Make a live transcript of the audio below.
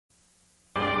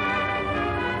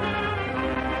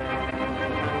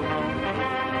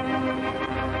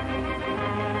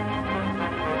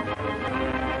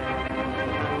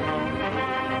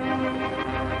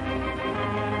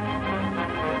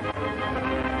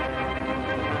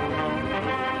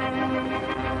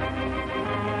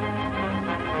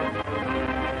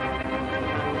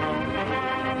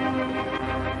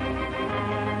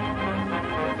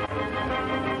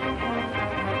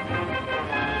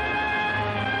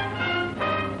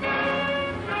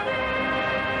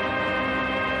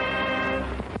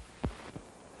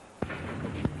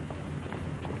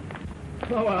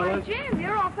Hello, Alice. Why, Jim,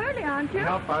 you're off early, aren't you?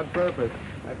 Help on purpose.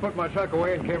 I put my truck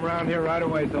away and came around here right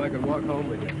away so I could walk home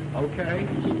with you. Okay?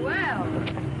 Well.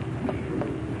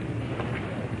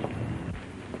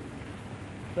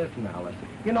 Listen, Alice,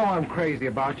 you know I'm crazy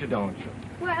about you, don't you?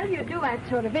 Well, you do act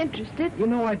sort of interested. You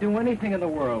know I'd do anything in the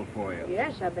world for you.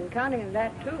 Yes, I've been counting on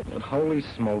that, too. But holy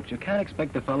smokes, you can't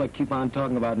expect a fella to keep on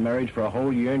talking about marriage for a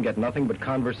whole year and get nothing but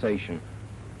conversation.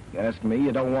 You ask me,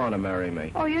 you don't want to marry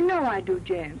me. Oh, you know I do,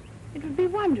 Jim. It would be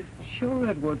wonderful. Sure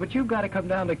it would, but you've got to come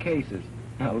down to cases.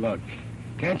 Now, look,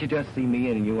 can't you just see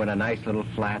me and you in a nice little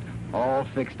flat, all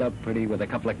fixed up pretty with a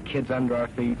couple of kids under our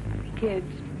feet?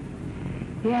 Kids.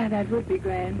 Yeah, that would be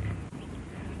grand.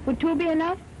 Would 2 be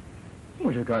enough?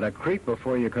 Well, you got to creep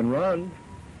before you can run.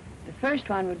 The first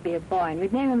one would be a boy, and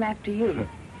we'd name him after you.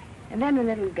 And then a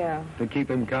little girl. To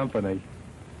keep him company.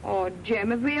 Oh,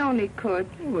 Jim, if we only could.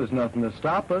 Well, there's nothing to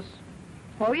stop us.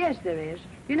 Oh, yes, there is.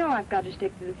 You know I've got to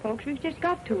stick to the folks. We've just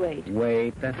got to wait.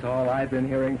 Wait, that's all I've been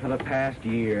hearing for the past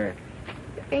year.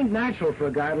 It ain't natural for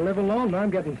a guy to live alone, and I'm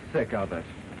getting sick of it.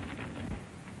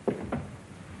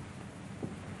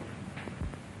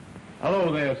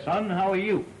 Hello there, son. How are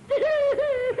you?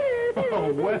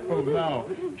 Oh, well, now,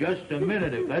 just a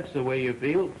minute, if that's the way you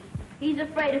feel. He's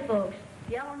afraid of folks.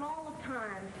 Yelling all the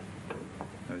time.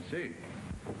 I see.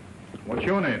 What's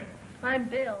your name? I'm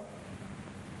Bill.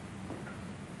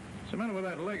 What's the matter with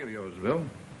that leg of yours, Bill?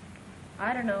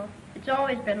 I don't know. It's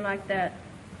always been like that.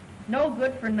 No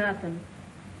good for nothing.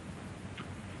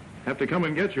 Have to come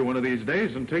and get you one of these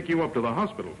days and take you up to the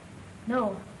hospital.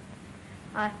 No.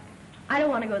 I don't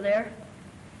want to go there.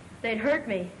 They'd hurt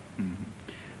me.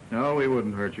 No, we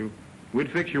wouldn't hurt you.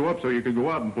 We'd fix you up so you could go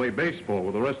out and play baseball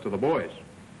with the rest of the boys.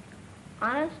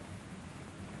 Honest?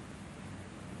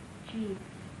 Gee,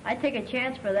 I'd take a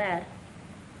chance for that.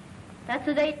 That's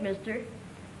a date, mister.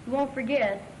 You won't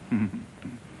forget.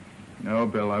 No,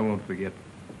 Bill, I won't forget.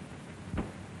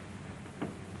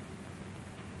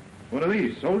 What are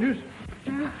these, soldiers?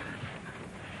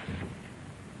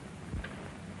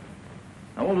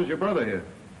 How old is your brother here?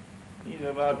 He's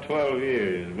about 12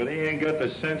 years, but he ain't got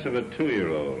the sense of a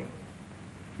 2-year-old.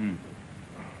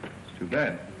 It's too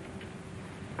bad.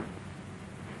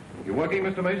 You working,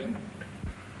 Mr. Mason?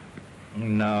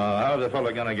 No, how's a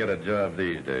fella gonna get a job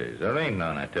these days? There ain't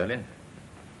none, I tell you.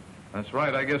 That's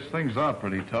right. I guess things are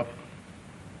pretty tough.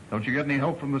 Don't you get any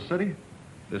help from the city?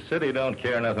 The city don't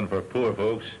care nothing for poor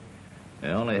folks.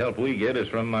 The only help we get is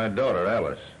from my daughter,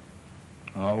 Alice.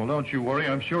 Oh, well, don't you worry.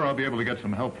 I'm sure I'll be able to get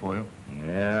some help for you.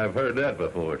 Yeah, I've heard that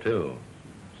before, too.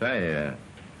 Say,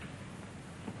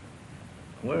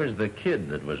 where's the kid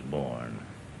that was born?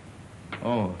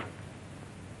 Oh.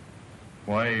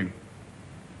 Why,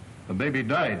 the baby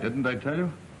died, didn't I tell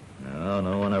you? No,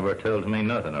 no one ever tells me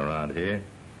nothing around here.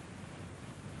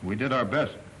 We did our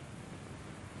best.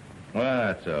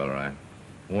 Well, that's all right.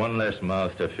 One less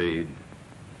mouth to feed.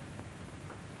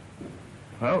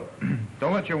 Well,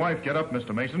 don't let your wife get up,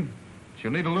 Mr. Mason.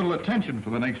 She'll need a little attention for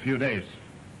the next few days.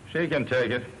 She can take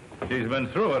it. She's been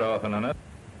through it often enough.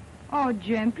 Oh,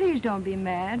 Jim, please don't be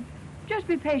mad. Just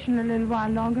be patient a little while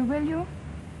longer, will you?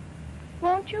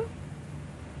 Won't you?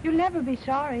 You'll never be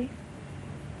sorry.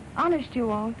 Honest, you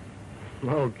won't.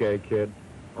 Okay, kid.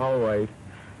 I'll wait.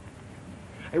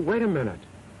 Hey, wait a minute.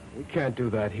 We can't do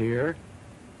that here.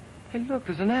 Hey, look,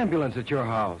 there's an ambulance at your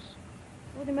house.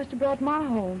 Oh, they must have brought Ma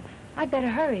home. I'd better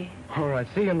hurry. All right,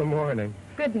 see you in the morning.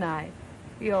 Good night.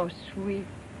 You're sweet.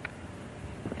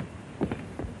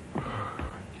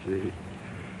 Gee.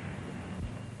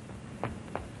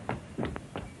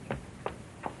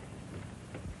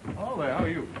 Hello there, how are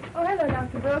you? Oh, hello,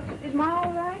 Dr. Brooks. Is Ma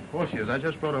all right? Of course she is. I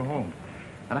just brought her home.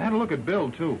 And I had a look at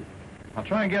Bill, too. I'll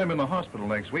try and get him in the hospital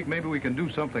next week. Maybe we can do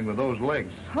something with those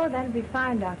legs. Oh, that'll be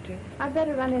fine, Doctor. I'd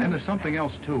better run in. And there's something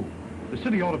else, too. The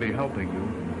city ought to be helping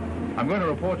you. I'm going to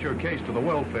report your case to the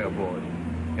welfare board.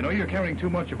 You know, you're carrying too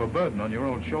much of a burden on your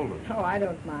own shoulders. Oh, I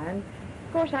don't mind.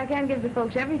 Of course, I can't give the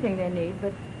folks everything they need,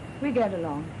 but we get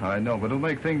along. I know, but it'll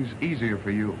make things easier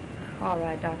for you. All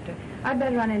right, Doctor. I'd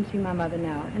better run in and see my mother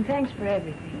now. And thanks for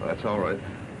everything. Well, that's all right.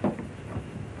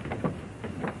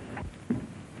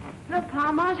 Look,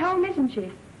 Pa, Ma's home, isn't she?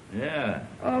 Yeah.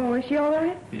 Oh, is she all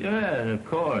right? Yeah, of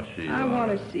course she is. I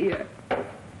want to see her.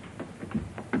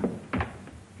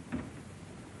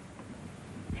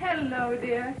 Hello,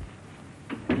 dear.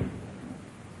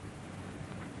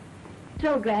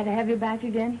 So glad to have you back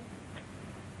again.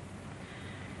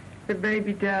 The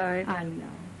baby died. I know.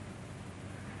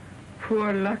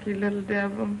 Poor lucky little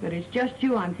devil. But it's just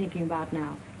you I'm thinking about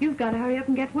now. You've got to hurry up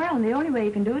and get well, and the only way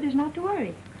you can do it is not to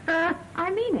worry. I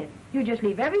mean it. You just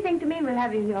leave everything to me, and we'll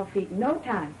have you on your feet in no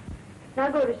time. Now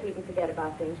go to sleep and forget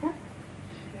about things, huh?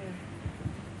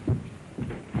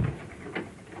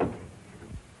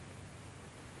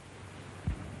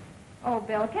 Oh,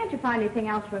 Bill, can't you find anything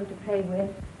else for him to play with?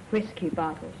 Whiskey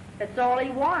bottles. That's all he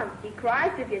wants. He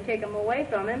cries if you take him away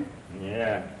from him.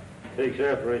 Yeah, takes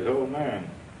after his old man.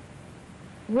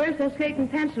 Where's the slate and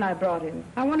pencil I brought him?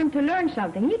 I want him to learn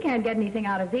something. He can't get anything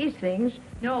out of these things.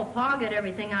 No, Pa get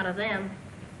everything out of them.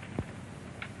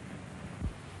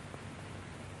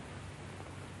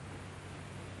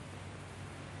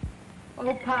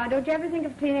 Oh, Pa, don't you ever think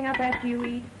of cleaning up after you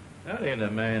eat? That ain't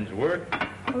a man's work.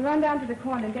 Well, run down to the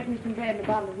corner and get me some bread and a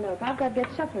bottle of milk. I've got to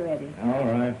get supper ready. All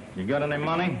right. You got any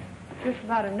money? Just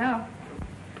about enough.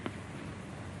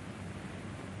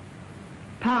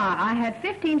 Pa, I had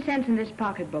 15 cents in this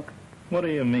pocketbook. What do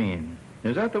you mean?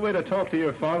 Is that the way to talk to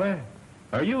your father?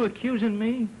 Are you accusing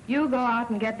me? You go out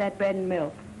and get that bread and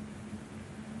milk.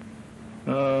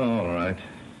 Oh, all right.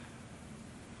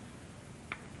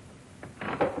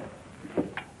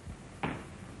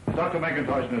 Dr.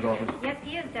 McIntosh in his office. Yes,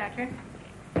 he is, Doctor.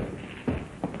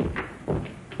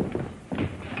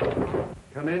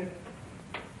 Come in.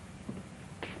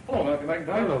 Hello, Dr. McIntosh.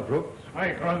 Hello, Brooks.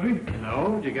 Hi, Crosby.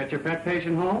 No? Did you get your pet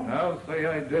patient home? I'll say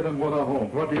I did, and what a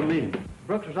home. What do you mean?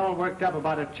 Brooks was all worked up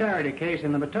about a charity case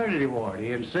in the maternity ward.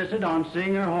 He insisted on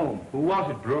seeing her home. Who was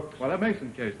it, Brooks? Well, that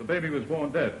Mason case, the baby was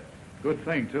born dead. Good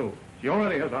thing, too. She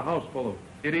already has a house full of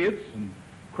idiots and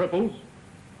cripples.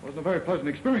 Wasn't a very pleasant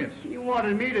experience. You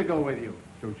wanted me to go with you.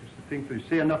 Don't you think they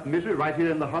see enough misery right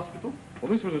here in the hospital?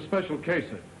 Well, this was a special case.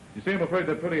 You see, I'm afraid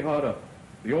they're pretty hard up.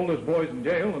 The oldest boy's in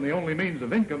jail, and the only means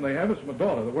of income they have is from a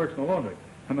daughter that works in the laundry.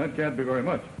 And that can't be very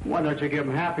much. Why don't you give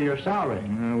him half of your salary?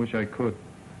 I wish I could.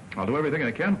 I'll do everything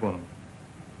I can for them.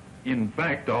 In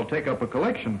fact, I'll take up a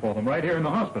collection for them right here in the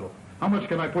hospital. How much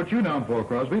can I put you down for,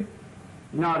 Crosby?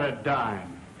 Not a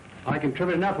dime. I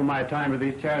contribute enough of my time to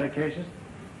these charity cases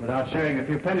without sharing a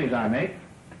few pennies I make.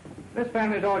 This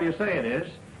family's all you say it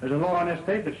is. There's a law on this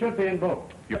state that should be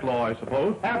invoked. Your law, I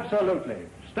suppose. Absolutely.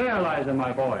 Sterilize them,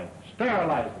 my boy.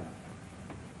 Sterilize them.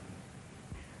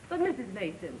 But, Mrs.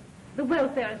 Mason, the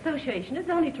Welfare Association is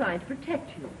only trying to protect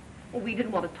you. Well, we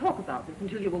didn't want to talk about this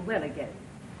until you were well again.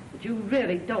 But you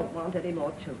really don't want any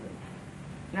more children.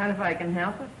 Not if I can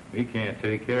help it. We can't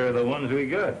take care of the ones we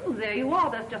got. Well, there you are.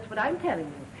 That's just what I'm telling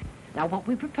you. Now, what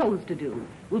we propose to do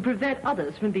will prevent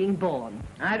others from being born.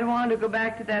 I don't want to go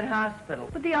back to that hospital.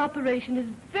 But the operation is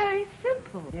very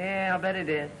simple. Yeah, I'll bet it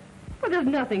is. Well, there's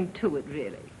nothing to it,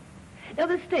 really. Now,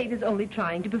 the state is only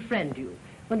trying to befriend you.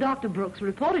 When Dr. Brooks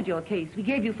reported your case, we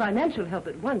gave you financial help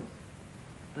at once.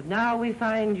 But now we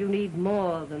find you need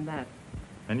more than that.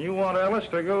 And you want Alice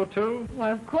to go, too?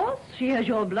 Why, of course. She has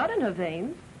your blood in her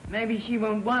veins. Maybe she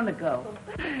won't want to go.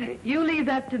 You leave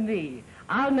that to me.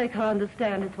 I'll make her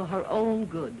understand it's for her own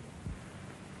good.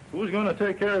 Who's going to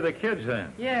take care of the kids,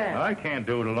 then? Yeah. I can't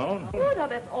do it alone. Oh, now,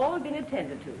 that's all been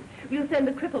attended to. We'll send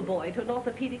the cripple boy to an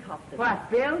orthopedic hospital. What,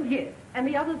 Bill? Yes, and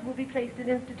the others will be placed in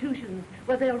institutions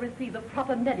where they'll receive the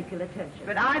proper medical attention.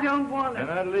 But I don't want And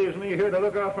to. that leaves me here to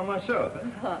look out for myself.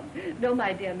 No,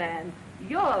 my dear man.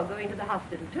 You're going to the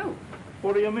hospital, too.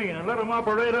 What do you mean? And let them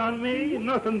operate on me?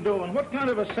 Nothing doing. What kind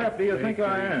of a sap do you think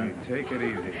I am? Take it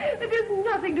easy. There's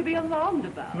nothing to be alarmed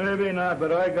about. Maybe not,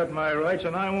 but I got my rights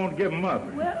and I won't give them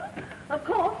up. Well, of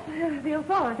course, the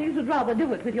authorities would rather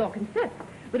do it with your consent.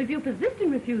 But if you persist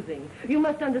in refusing, you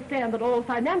must understand that all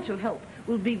financial help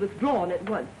will be withdrawn at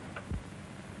once.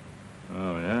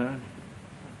 Oh, yeah?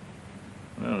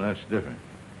 Well, that's different.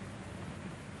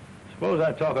 Suppose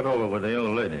I talk it over with the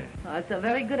old lady. That's a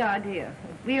very good idea.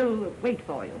 We'll wait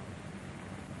for you.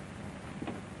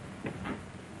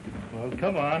 Well,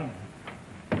 come on.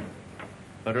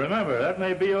 But remember, that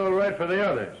may be all right for the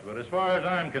others, but as far as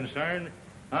I'm concerned,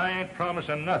 I ain't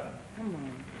promising nothing. Come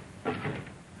on.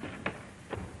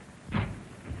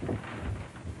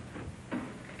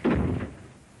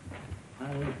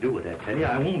 I won't do it, I tell you.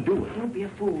 I won't do it. Don't be a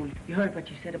fool. You heard what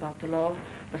you said about the law.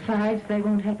 Besides, they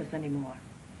won't help us anymore.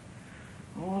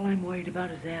 All I'm worried about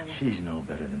is Alice. She's no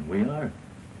better than we are.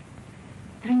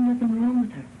 There ain't nothing wrong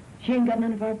with her. She ain't got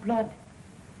none of our blood.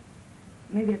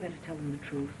 Maybe I better tell them the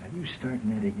truth. Are you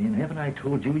starting that again? Haven't I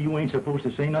told you you ain't supposed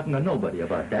to say nothing to nobody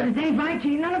about But that? it ain't right,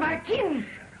 she ain't none of our kin.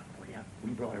 Oh, yeah.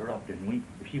 We brought her up, didn't we?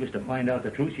 If she was to find out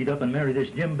the truth, she'd up and marry this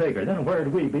Jim Baker. Then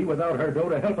where'd we be without her dough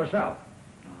to help us out?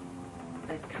 Oh,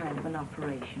 that kind of an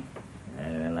operation.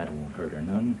 Well, that won't hurt her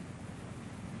none.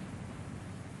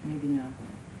 Maybe not.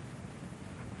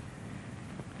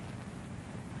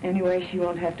 Anyway, she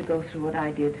won't have to go through what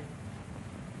I did. It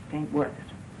ain't worth it.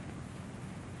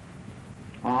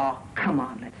 Oh, come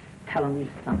on, let's tell him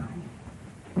this time.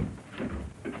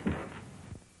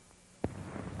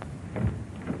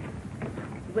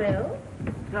 Well,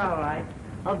 It's all right.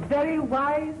 a very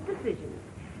wise decision.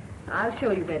 I'll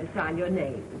show you where to sign your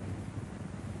name.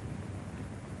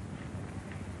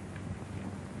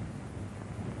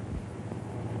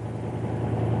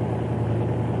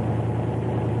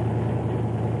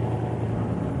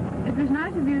 was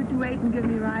nice of you to wait and give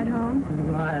me a ride home.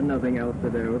 Well, I had nothing else to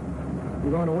do.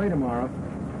 I'm going away tomorrow.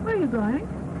 Where are you going?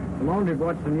 The laundry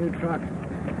bought some new trucks.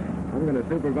 I'm going to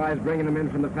supervise bringing them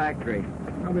in from the factory.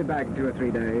 I'll be back in 2 or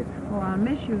 3 days. Oh, I'll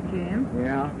miss you, Jim.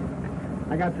 Yeah?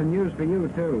 I got some news for you,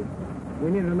 too. We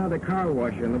needed another car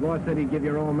washer, and the boss said he'd give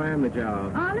your old man the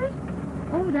job. Honest?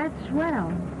 Oh, that's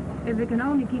swell. If it can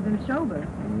only keep him sober.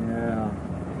 Yeah.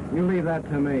 You leave that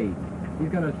to me. He's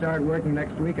going to start working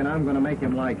next week, and I'm going to make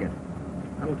him like it.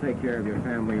 I'll take care of your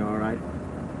family, all right?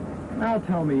 Now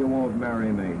tell me you won't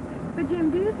marry me. But, Jim,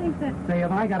 do you think that... Say,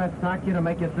 have I got to sock you to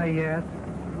make you say yes?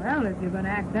 Well, if you're going to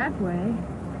act that way,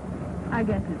 I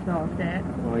guess it's all set.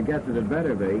 Well, I guess it'd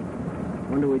better be.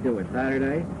 When do we do it,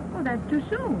 Saturday? Oh, that's too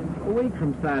soon. A week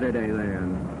from Saturday,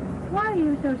 then. Why are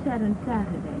you so set on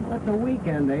Saturday? Well, it's a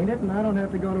weekend, ain't it? And I don't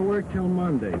have to go to work till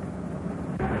Monday.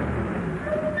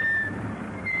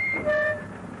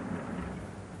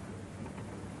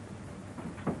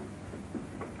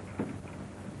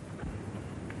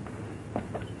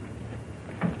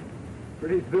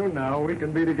 Pretty soon now, we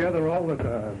can be together all the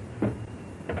time.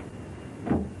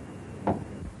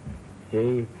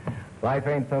 Gee, life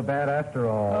ain't so bad after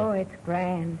all. Oh, it's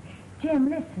grand. Jim,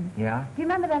 listen. Yeah? Do you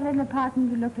remember that little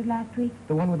apartment we looked at last week?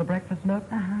 The one with the breakfast nook?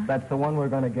 Uh-huh. That's the one we're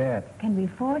going to get. Can we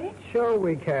afford it? Sure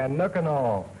we can, nook and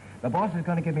all. The boss is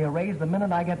going to give me a raise the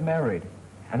minute I get married.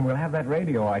 And we'll have that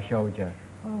radio I showed you.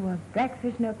 Oh, a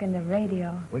breakfast nook and the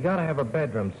radio. We got to have a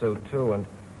bedroom suite, too, and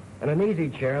an easy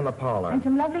chair in the parlor. And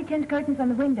some lovely tin curtains on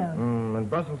the windows. And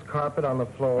Brussels carpet on the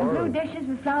floor. And blue dishes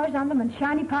with flowers on them and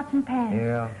shiny pots and pans.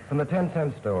 Yeah, from the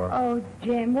 10-cent store. Oh,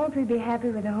 Jim, won't we be happy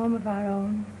with a home of our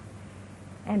own?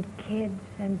 And kids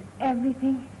and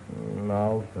everything?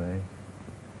 I'll say.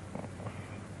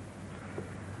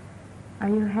 Are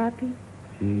you happy?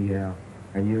 Gee, yeah.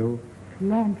 Are you?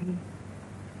 Plenty.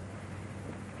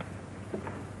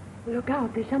 Look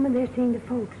out. There's someone there seeing the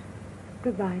folks.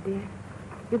 Goodbye, dear.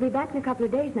 You'll be back in a couple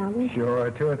of days now, won't you? Sure,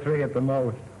 2 or 3 at the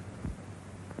most.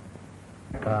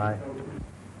 Bye.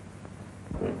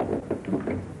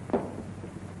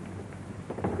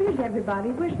 Where's everybody?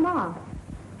 Where's Ma?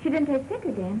 She didn't take sick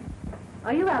again.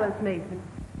 Are you Alice Mason?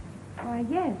 Why,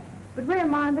 yes. But where are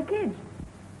Ma and the kids?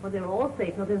 Well, they're all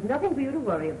safe. Now, there's nothing for you to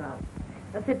worry about.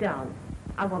 Now, sit down.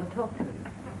 I want to talk to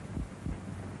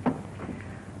you.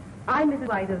 I'm Mrs.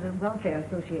 White of the Welfare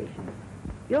Association.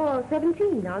 You're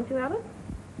 17, aren't you, Alice?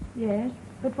 Yes.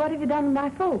 But what have you done with my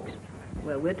folks?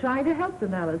 Well, we're trying to help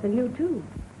them, Alice, and you, too.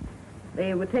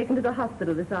 They were taken to the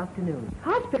hospital this afternoon.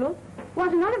 Hospital?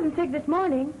 Wasn't none of them sick this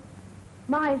morning.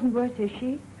 Ma isn't worse, is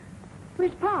she?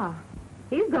 Where's Pa?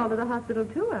 He's gone to the hospital,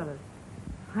 too, Alice.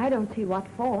 I don't see what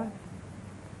for.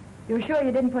 You're sure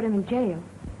you didn't put him in jail?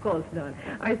 Of course not.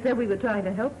 I said we were trying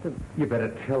to help them. You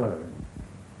better tell her,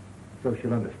 so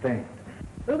she'll understand.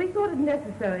 Well, we thought it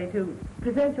necessary to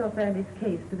present your family's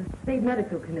case to the State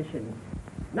Medical Commission.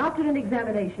 And after an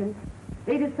examination,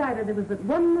 they decided there was but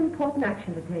one important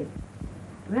action to take.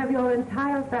 To have your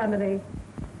entire family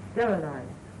sterilized.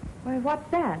 Why,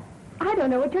 what's that? I don't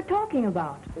know what you're talking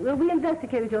about. Well, we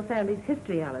investigated your family's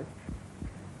history, Alice.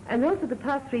 And those of the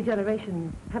past 3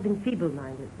 generations have been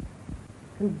feeble-minded,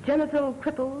 congenital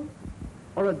cripples,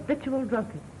 or habitual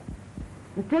drunkards.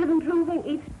 Instead of improving,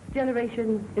 each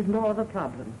generation is more of a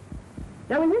problem.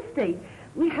 Now, in this state,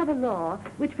 we have a law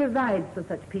which provides for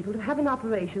such people to have an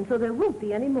operation so there won't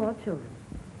be any more children.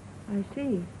 I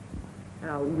see.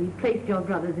 Now, we've placed your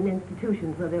brothers in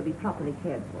institutions where they'll be properly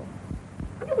cared for.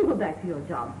 You can go back to your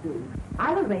job soon.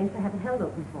 I'll arrange to have it held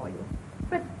open for you.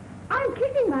 But I'm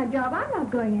keeping my job. I'm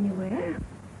not going anywhere.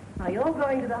 Now, you're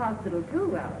going to the hospital,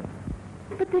 too, Alice.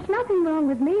 But there's nothing wrong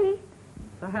with me.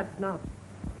 Perhaps not.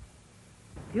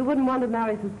 You wouldn't want to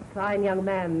marry some fine young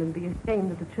man and be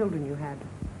ashamed of the children you had.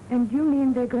 And you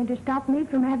mean they're going to stop me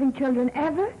from having children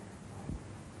ever?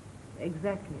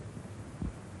 Exactly.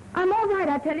 I'm all right,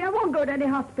 I tell you. I won't go to any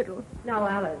hospital. Now,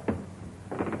 Alice,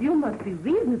 you must be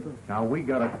reasonable. Now, we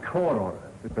got a court order.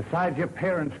 Besides, your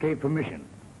parents gave permission.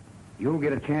 You'll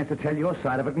get a chance to tell your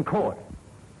side of it in court.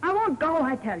 I won't go,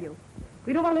 I tell you.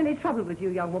 We don't want any trouble with you,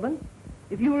 young woman.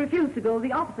 If you refuse to go,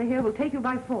 the officer here will take you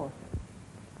by force.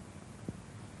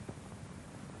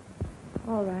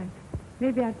 All right.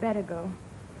 Maybe I'd better go.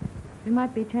 There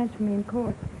might be a chance for me in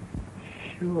court.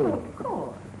 Sure. Oh, of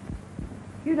course.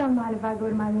 You don't mind if I go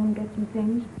to my room and get some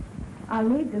things? I'll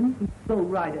need them. Go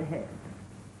right ahead.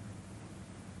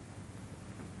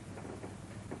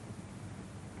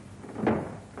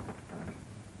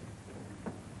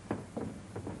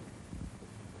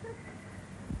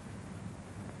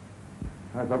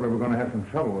 I thought we were going to have some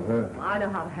trouble with her. I know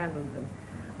how to handle them.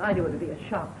 I knew it would be a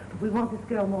shock, but we want this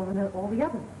girl more than all the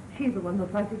others. She's the one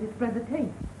most likely to spread the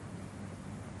tape.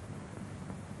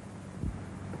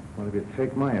 Well, if you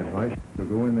take my advice, you'll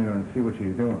go in there and see what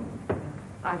she's doing.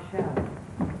 I shall.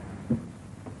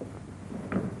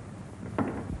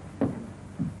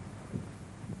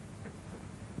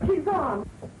 She's on.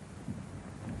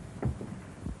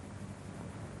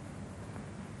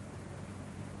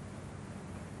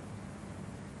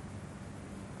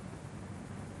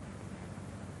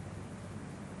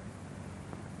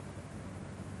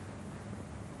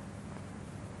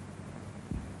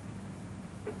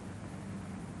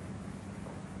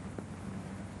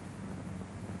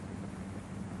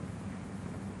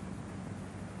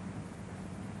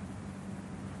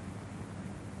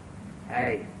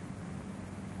 Hey,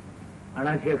 why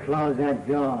don't you close that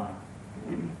door?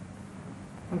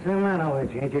 What's the matter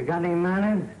with you? Ain't you got any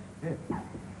manners?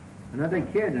 Another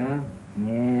kid, huh?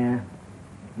 Yeah.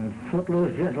 And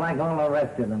footloose just like all the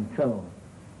rest of them, too.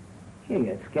 Gee,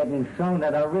 it's getting so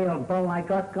that a real beau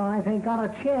like us guys ain't got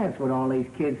a chance with all these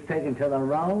kids taken to the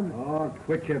road. Oh,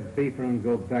 quit your beefing and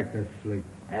go back to sleep.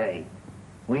 Hey,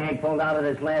 we ain't pulled out of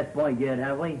this last point yet,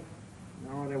 have we?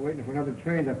 No, they're waiting for another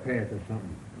train to pass or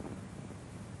something.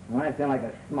 Well, I feel like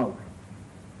a smoke.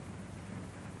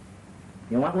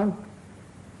 You want one?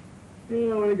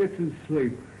 Yeah, when I get to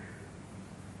sleep.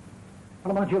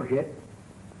 What about you, kid?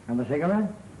 Have a cigarette?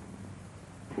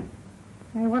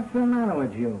 Hey, what's the matter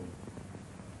with you?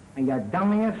 Ain't you a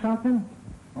dummy or something?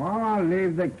 Oh,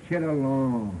 leave the kid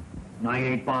alone. No, you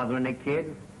ain't bothering the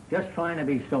kid. Just trying to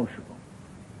be sociable.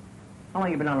 How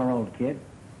long you been on the road, kid?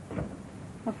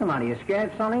 What's the matter? You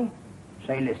scared, Sonny?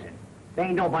 Say, listen. There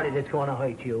ain't nobody that's going to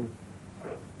hurt you.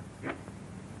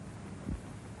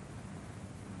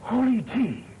 Holy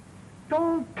gee.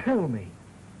 Don't tell me.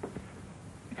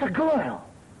 It's a girl.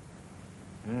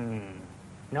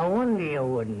 No wonder you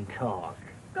wouldn't talk.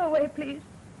 Go away, please.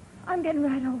 I'm getting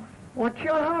right off. What's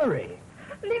your hurry?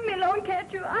 Leave me alone,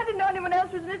 can't you? I didn't know anyone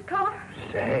else was in this car.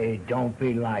 Say, don't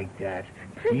be like that.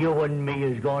 You and me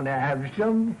is going to have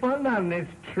some fun on this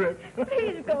trip.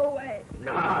 Please go away.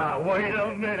 Nah, wait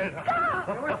a minute.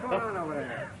 Stop! What's going on over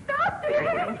there? Stop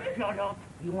it! Shut up.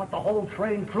 You want the whole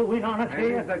train crew in on it Hey,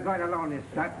 here? leave the guy alone, you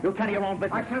slut. You tell your own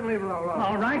business. I said leave him alone.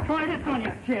 All right, try this on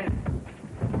you, kid.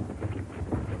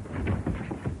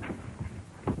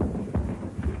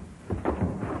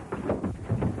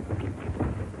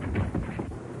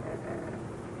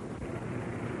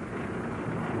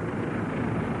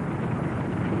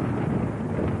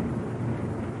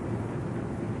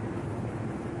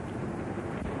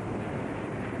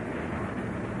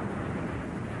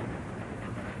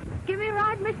 Give me a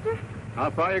ride, mister.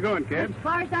 How far you going, kid? As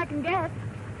far as I can get.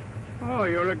 Oh,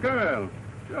 you're a girl.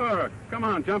 Sure. Come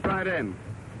on, jump right in.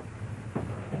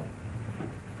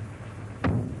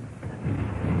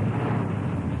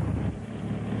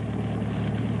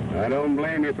 I don't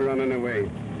blame you for running away.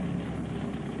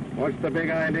 What's the big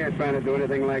idea trying to do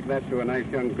anything like that to a nice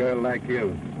young girl like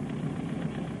you?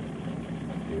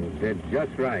 You did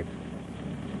just right.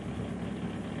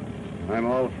 I'm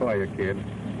all for you, kid.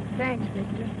 Thanks,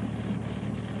 mister.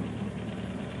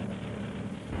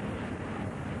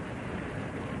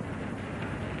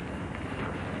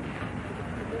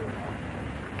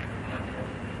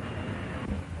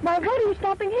 Why, what are you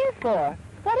stopping here for?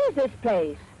 What is this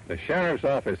place? The sheriff's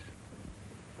office.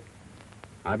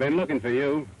 I've been looking for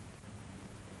you.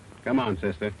 Come on,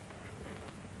 sister.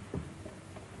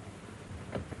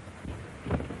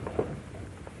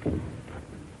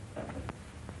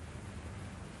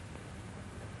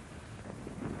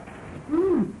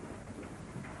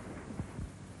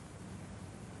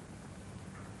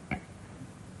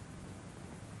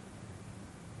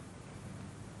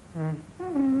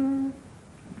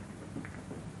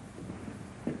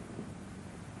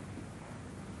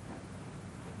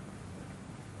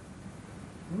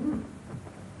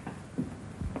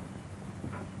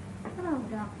 Hello,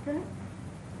 Doctor.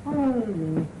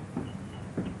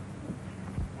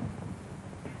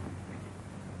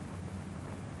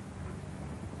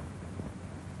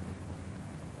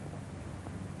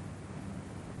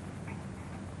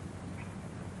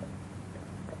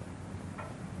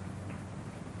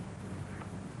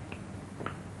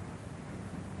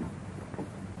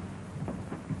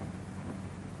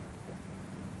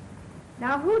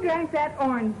 Now, who drank that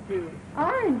orange juice?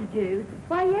 Orange juice?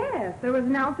 Why, yes. There was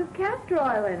an ounce of castor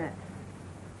oil in it.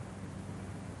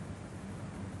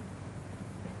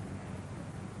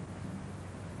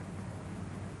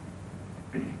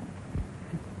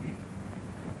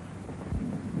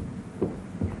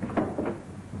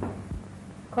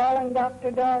 Calling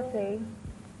Dr. Dorsey.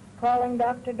 Calling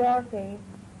Dr. Dorsey.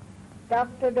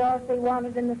 Dr. Dorsey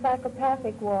wanted in the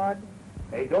psychopathic ward.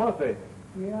 Hey, Dorsey.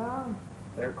 Yeah?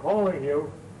 They're calling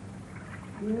you.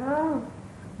 Yeah?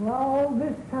 Well,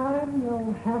 this time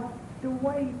you'll have to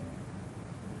wait.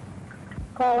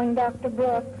 Calling Dr.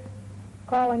 Brooks.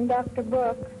 Calling Dr.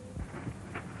 Brooks.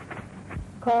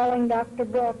 Calling Dr.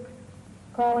 Brooks.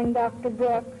 Calling Dr.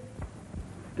 Brooks.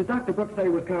 Did Dr. Brooks say he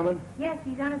was coming? Yes,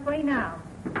 he's on his way now.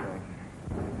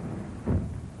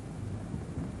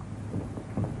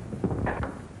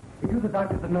 Are you the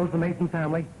doctor that knows the Mason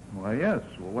family? Why, yes.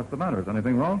 Well, what's the matter? Is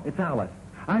anything wrong? It's Alice.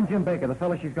 I'm Jim Baker, the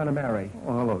fellow she's going to marry.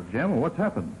 Oh, hello, Jim. What's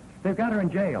happened? They've got her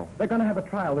in jail. They're going to have a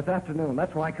trial this afternoon.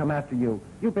 That's why I come after you.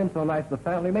 You've been so nice to the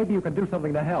family. Maybe you can do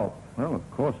something to help. Well,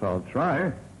 of course I'll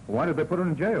try. Why did they put her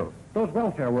in jail? Those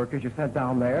welfare workers you sent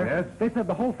down there. Yes? They said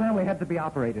the whole family had to be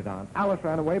operated on. Alice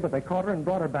ran away, but they caught her and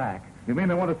brought her back. You mean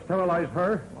they want to sterilize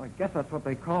her? Well, I guess that's what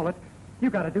they call it. You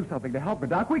got to do something to help her,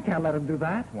 Doc. We can't let them do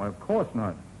that. Why, of course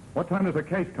not. What time does the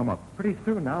case come up? Pretty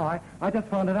soon now. I just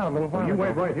found it out a little while You ago.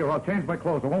 wait right here. I'll change my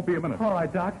clothes. It won't be a minute. All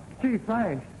right, Doc. Gee,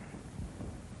 thanks.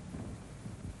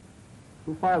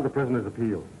 Who filed the prisoner's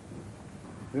appeal?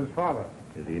 His father.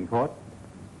 Is he in court?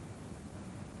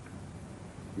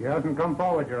 He hasn't come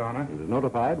forward, Your Honor. He was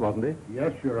notified, wasn't he?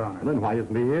 Yes, Your Honor. Then why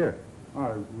isn't he here?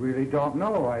 I really don't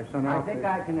know. I sent I out... think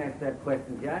I can answer that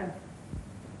question, Judge.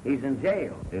 He's in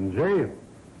jail. In jail.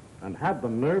 And had the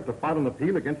nerve to file an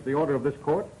appeal against the order of this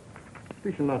court?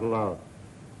 Petition not allowed.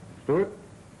 Stewart,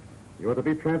 you are to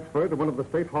be transferred to one of the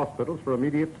state hospitals for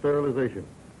immediate sterilization.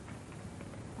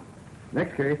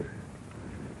 Next case.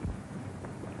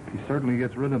 He certainly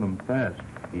gets rid of them fast.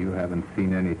 You haven't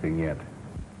seen anything yet.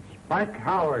 Spike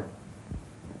Howard.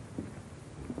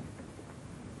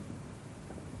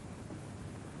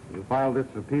 You filed this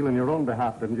appeal in your own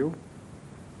behalf, didn't you?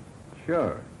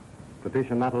 Sure.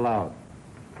 Petition not allowed.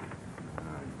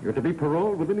 You're to be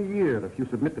paroled within a year if you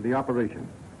submit to the operation.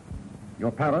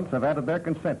 Your parents have added their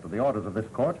consent to the orders of this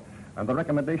court and the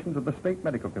recommendations of the State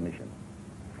Medical Commission.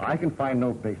 I can find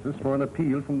no basis for an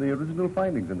appeal from the original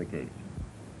findings in the case.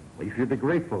 Well, you should be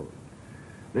grateful.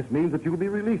 This means that you'll be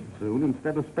released soon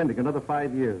instead of spending another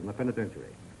 5 years in the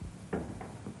penitentiary.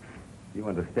 You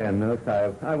understand, nurse,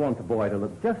 I want the boy to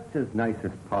look just as nice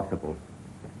as possible.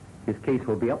 His case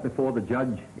will be up before the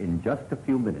judge in just a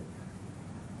few minutes.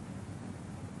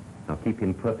 Now keep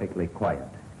him perfectly quiet.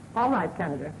 All right,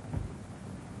 Senator.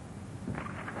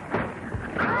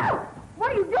 Ow!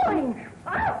 What are you doing?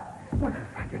 Ow! What is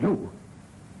that you do?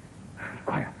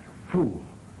 Quiet, fool.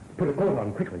 Put a coat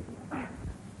on quickly.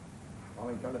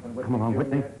 Come along,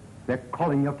 Whitney. They're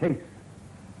calling your case.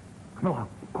 Come along,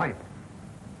 quiet.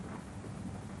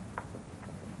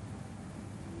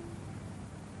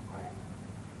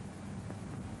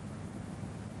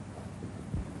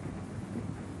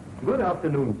 Good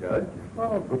afternoon, Judge.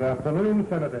 Oh, good afternoon,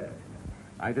 Senator.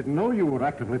 I didn't know you were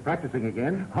actively practicing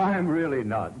again. I'm really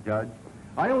not, Judge.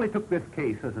 I only took this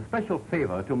case as a special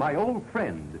favor to my old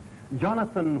friend,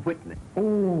 Jonathan Whitney.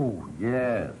 Oh,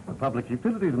 yes, the public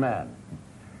utilities man.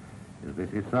 Is this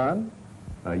his son?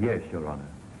 Yes, Your Honor.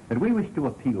 And we wish to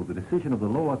appeal the decision of the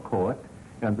lower court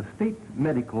and the State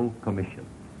Medical Commission.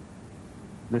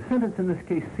 The sentence in this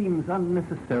case seems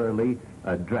unnecessarily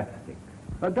drastic.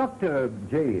 Dr.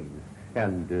 James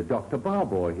and Dr.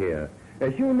 Barbour here,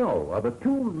 as you know, are the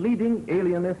two leading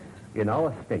alienists in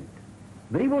our state.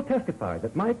 They will testify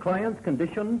that my client's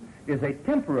condition is a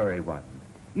temporary one,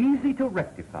 easy to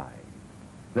rectify.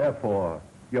 Therefore,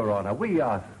 Your Honor, we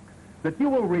ask that you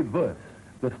will reverse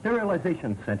the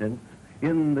sterilization sentence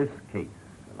in this case.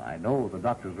 Well, I know the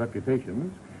doctor's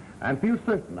reputations and feel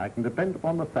certain I can depend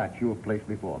upon the facts you have placed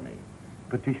before me.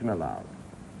 Petition allowed.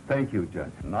 Thank you,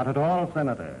 Judge. Not at all,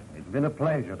 Senator. It's been a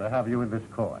pleasure to have you in this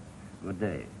court. Good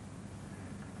day.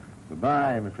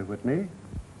 Goodbye, Mr. Whitney.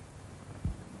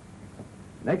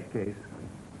 Next case.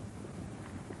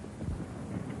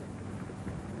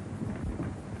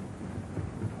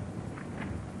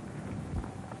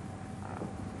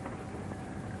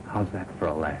 How's that for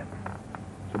a laugh?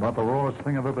 It's about the rawest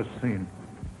thing I've ever seen.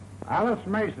 Alice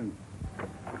Mason.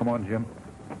 Come on, Jim.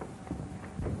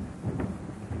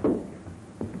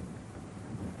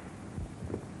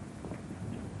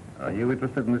 Are you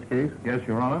interested in this case? Yes,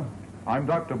 Your Honor. I'm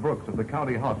Dr. Brooks of the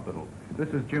county hospital. This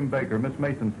is Jim Baker, Miss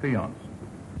Mason's fiance.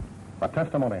 What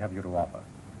testimony have you to offer?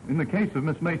 In the case of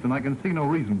Miss Mason, I can see no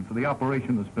reason for the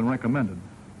operation that's been recommended.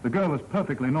 The girl is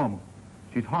perfectly normal.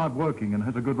 She's hard-working and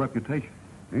has a good reputation.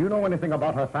 Do you know anything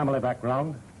about her family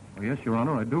background? Oh, yes, Your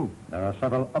Honor, I do. There are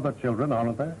several other children,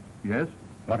 aren't there? Yes?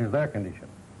 What is their condition?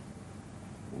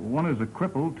 One is a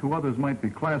cripple. Two others might be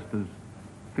classed as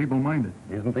feeble-minded.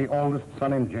 Isn't the oldest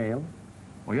son in jail?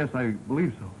 Oh, yes, I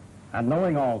believe so. And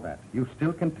knowing all that, you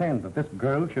still contend that this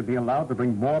girl should be allowed to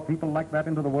bring more people like that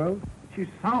into the world? She's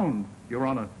sound, Your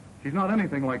Honor. She's not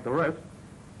anything like the rest.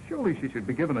 Surely she should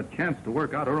be given a chance to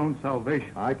work out her own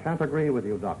salvation. I can't agree with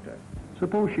you, Doctor.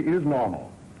 Suppose she is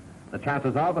normal. The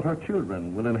chances are that her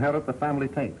children will inherit the family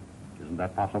taint. Isn't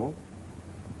that possible?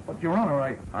 But, Your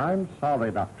Honor, I'm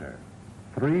sorry, Doctor.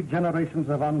 3 generations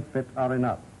of unfit are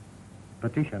enough.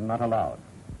 Petition not allowed.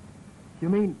 You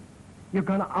mean you're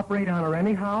going to operate on her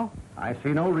anyhow? I see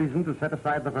no reason to set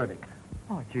aside the verdict.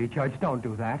 Oh, gee, Judge, don't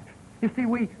do that. You see,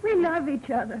 we love each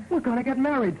other. we're going to get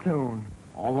married soon.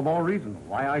 All the more reason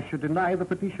why I should deny the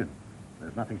petition.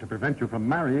 There's nothing to prevent you from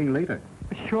marrying later.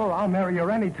 Sure, I'll marry her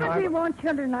any But we time. want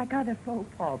children like other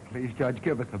folks. Oh, please, Judge,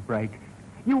 give us a break.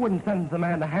 You wouldn't sentence a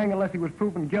man to hang unless he was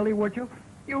proven guilty, would you?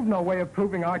 You've no way of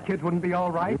proving our kids wouldn't be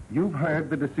all right. You've heard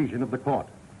the decision of the court.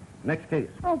 Next case.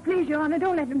 Oh, please, Your Honor,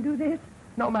 don't let him do this.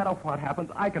 No matter what happens,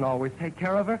 I can always take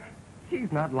care of her.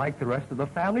 She's not like the rest of the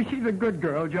family. She's a good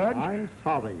girl, Judge. I'm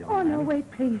sorry, young Oh, man. no, wait,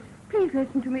 please. Please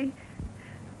listen to me.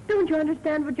 Don't you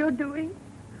understand what you're doing?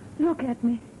 Look at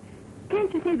me.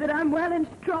 Can't you see that I'm well and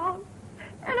strong?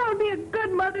 And I'll be a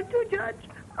good mother, too, Judge.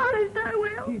 Honest, I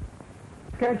will.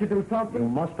 Can't you do You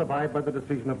something? must abide by the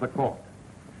decision of the court.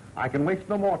 I can waste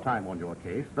no more time on your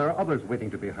case. There are others waiting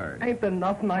to be heard. Ain't there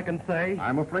nothing I can say?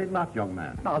 I'm afraid not, young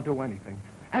man. I'll do anything.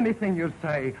 Anything you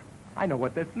say. I know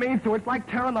what this means to her. It's like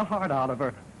tearing the heart out of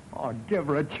her. Oh, give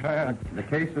her a chance. The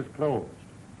case is closed.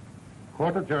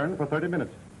 Court adjourned for 30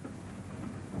 minutes.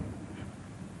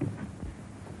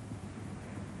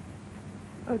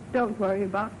 Oh, don't worry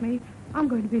about me. I'm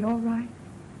going to be all right.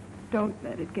 Don't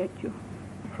let it get you.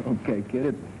 Okay,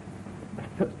 kid, it's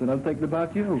just that I'm thinking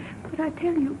about you. But I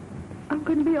tell you, I'm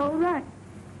going to be all right.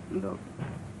 Look,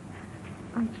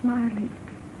 I'm smiling.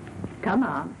 Come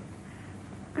on.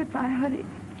 Goodbye, honey.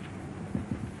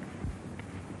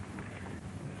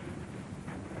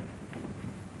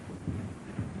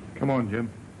 Come on, Jim.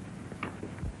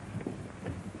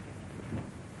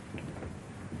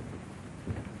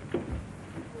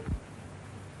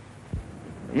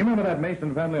 You remember that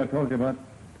Mason family I told you about?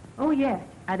 Oh, yes.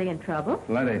 Are they in trouble?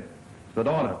 Plenty. It's the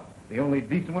daughter. The only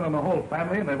decent one in the whole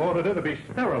family, and they've ordered her to be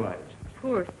sterilized.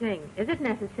 Poor thing. Is it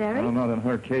necessary? Well, not in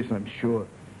her case, I'm sure.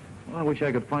 Well, I wish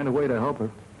I could find a way to help her.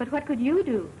 But what could you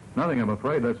do? Nothing, I'm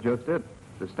afraid. That's just it.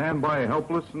 To stand by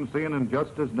helpless and see an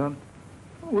injustice done.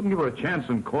 I wouldn't give her a chance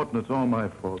in court, and it's all my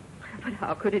fault. But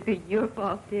how could it be your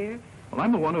fault, dear? Well,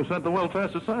 I'm the one who sent the Welfare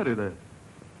Society there.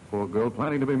 Poor girl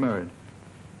planning to be married.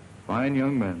 Fine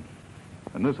young men.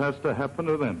 And this has to happen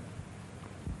to them.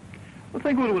 Well,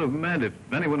 think what it would have meant if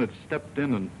anyone had stepped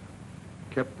in and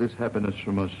kept this happiness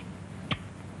from us.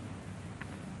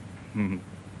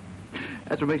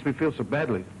 That's what makes me feel so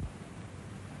badly.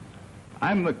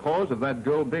 I'm the cause of that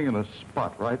girl being in a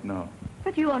spot right now.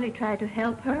 But you only tried to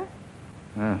help her.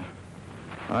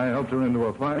 I helped her into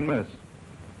a fine mess.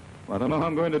 I don't know how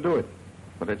I'm going to do it,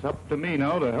 but it's up to me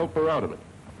now to help her out of it.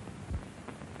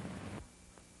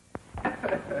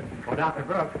 Oh, Dr.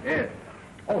 Brooks. Yes.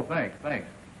 Oh, thanks.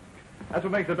 That's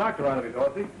what makes a doctor out of you,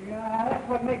 Dorothy. Yeah, that's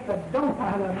what makes a dope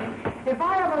out of me. If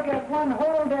I ever get one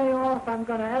whole day off, I'm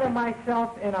going to enter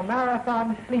myself in a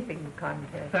marathon sleeping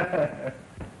contest.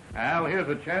 Al, here's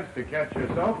a chance to catch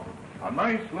yourself a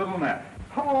nice little nap.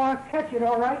 Oh, I'll catch it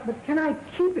all right, but can I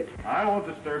keep it? I won't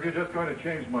disturb you, just going to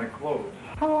change my clothes.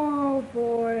 Oh,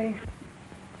 boy.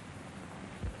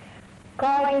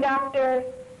 Calling Dr.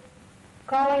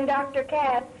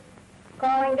 Katz.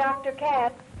 Calling Dr.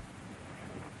 Katz.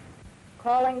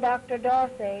 Calling Dr.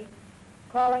 Dorsey.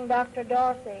 Calling Dr.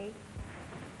 Dorsey.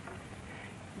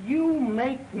 You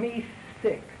make me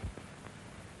sick.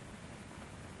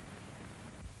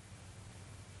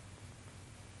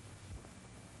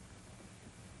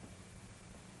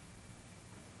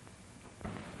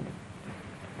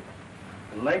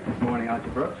 Late this morning, aren't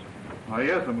you, Brooks? Oh,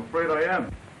 yes, I'm afraid I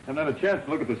am. Haven't had a chance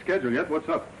to look at the schedule yet. What's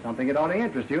up? Something that ought to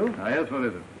interest you. Yes, what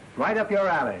is it? Right up your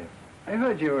alley. I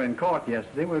heard you were in court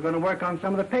yesterday. We were going to work on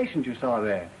some of the patients you saw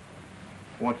there.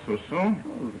 What, so soon?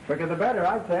 Oh, the quicker the better,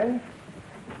 I'd say.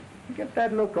 Get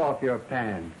that look off your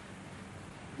pan.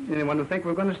 Anyone would think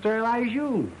we're going to sterilize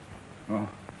you. Oh.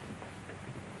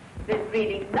 There's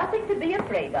really nothing to be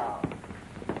afraid of.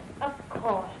 Of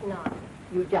course not.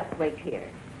 You just wait here.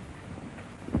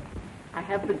 I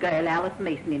have the girl, Alice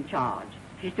Mason, in charge.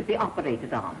 She's to be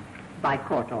operated on by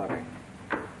court order.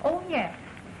 Oh, yes.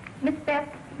 Miss Beth,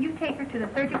 you take her to the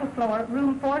surgical floor,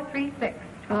 room 436.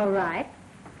 All right.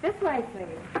 This way,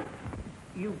 please.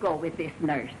 You go with this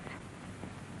nurse.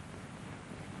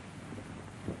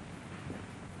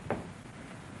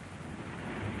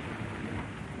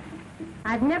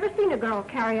 I've never seen a girl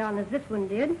carry on as this one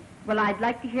did. Well, I'd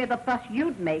like to hear the fuss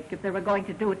you'd make if they were going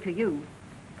to do it to you.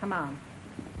 Come on.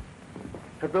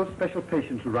 Have those special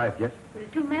patients arrived yet? The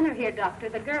 2 men are here, Doctor.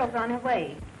 The girl's on her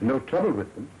way. No trouble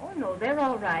with them. Oh, no, they're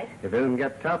all right. If anything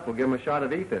gets tough, we'll give them a shot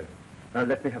of ether. Now,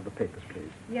 let me have the papers,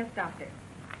 please. Yes, Doctor.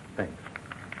 Thanks.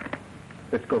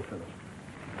 Let's go, fellows.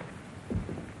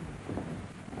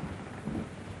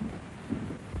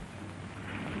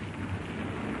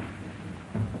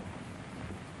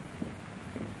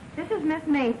 This is Miss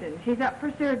Mason. She's up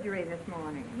for surgery this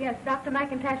morning. Yes, Dr.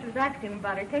 McIntosh was asking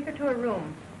about her. Take her to her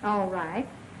room. All right.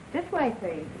 This way,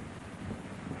 please.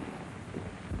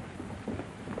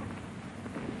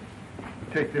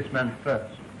 Take this man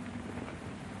first.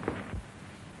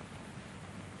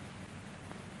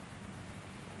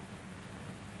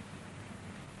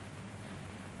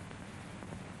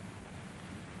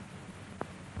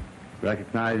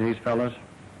 Recognize these fellows?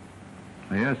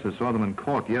 Yes, I saw them in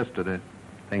court yesterday.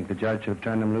 Think the judge should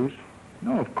turn them loose?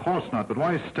 No, of course not. But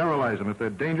why sterilize them? If they're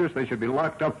dangerous, they should be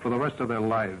locked up for the rest of their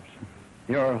lives.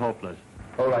 You're hopeless.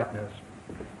 All right, nurse.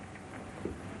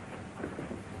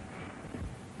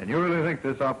 And you really think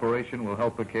this operation will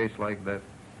help a case like that?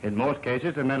 In most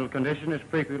cases, the mental condition is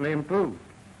frequently improved.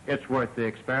 It's worth the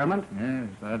experiment. Yes,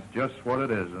 that's just what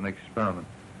it is, an experiment.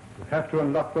 You have to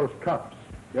unlock those cuffs.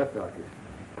 Yes, Doctor.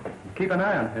 Keep an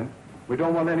eye on him. We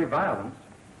don't want any violence.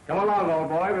 Come along, old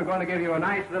boy. We're going to give you a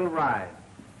nice little ride.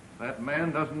 That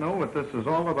man doesn't know what this is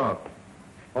all about.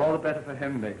 All the better for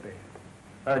him, maybe.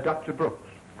 Dr. Brooks,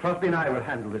 Crosby and I will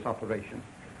handle this operation.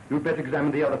 You'd better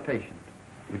examine the other patient.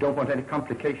 We don't want any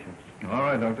complications. All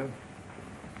right, Doctor.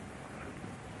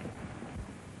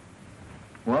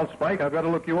 Well, Spike, I've got to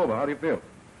look you over. How do you feel?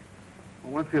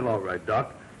 Oh, I feel all right,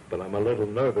 Doc, but I'm a little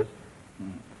nervous.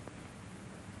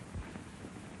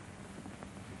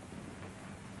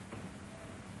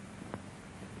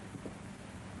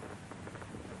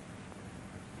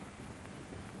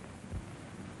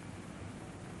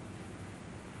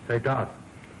 Say, Doc,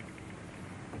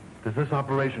 does this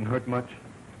operation hurt much?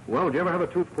 Well, do you ever have a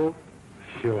tooth pulled?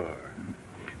 Sure.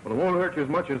 Well, it won't hurt you as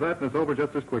much as that, and it's over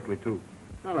just as quickly, too.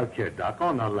 Now, look here, Doc,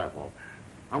 on the level.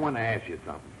 I want to ask you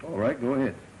something. All right, go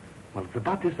ahead. Well, it's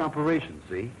about this operation,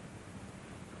 see?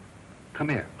 Come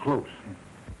here, close.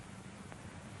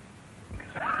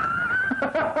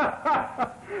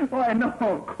 Why, no,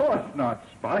 of course not,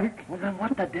 Spike. Well, then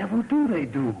what the devil do they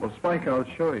do? Well, Spike, I'll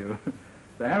show you.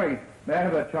 Say, Harry, may I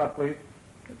have that chart, please?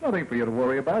 There's nothing for you to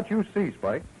worry about. You see,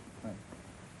 Spike.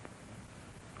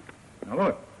 Now,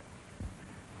 look.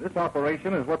 This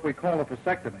operation is what we call a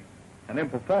vasectomy. And in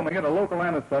performing it, a local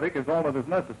anesthetic is all that is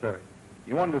necessary.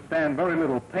 You understand very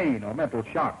little pain or mental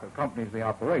shock accompanies the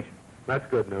operation. That's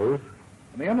good news.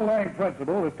 And the underlying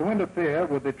principle is to interfere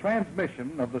with the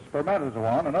transmission of the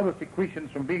spermatozoon and other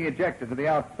secretions from being ejected to the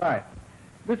outside.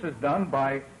 This is done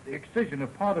by the excision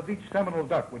of part of each seminal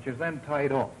duct, which is then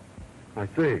tied off. I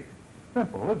see.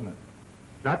 Simple, isn't it?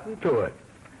 Nothing to it.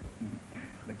 In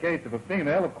the case of a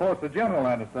female, of course, a general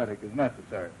anesthetic is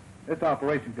necessary. This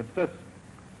operation consists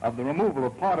of the removal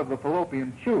of part of the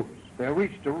fallopian tubes. They're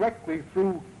reached directly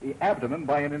through the abdomen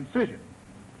by an incision.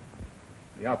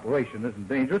 The operation isn't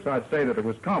dangerous. I'd say that it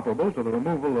was comparable to the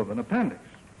removal of an appendix.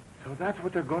 So that's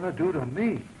what they're going to do to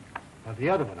me. Or the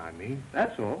other one, I mean.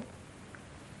 That's all.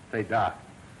 Say, Doc,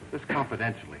 just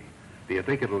confidentially, do you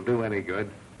think it'll do any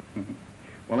good?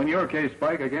 Well, in your case,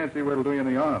 Spike, I can't see where it'll do you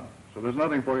any harm. So there's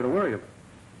nothing for you to worry about.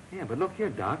 Yeah, but look here,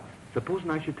 Doc. Supposing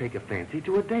I should take a fancy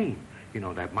to a dame. You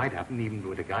know, that might happen even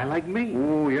with a guy like me.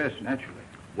 Oh, yes, naturally.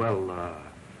 Well,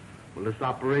 will this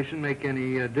operation make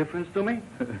any difference to me?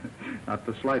 Not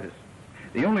the slightest.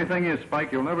 The only thing is,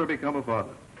 Spike, you'll never become a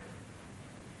father.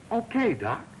 Okay,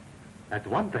 Doc. That's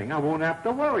one thing I won't have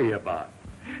to worry about.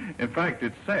 In fact,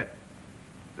 it's said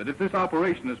that if this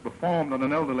operation is performed on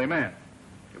an elderly man,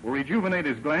 it will rejuvenate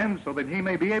his glands so that he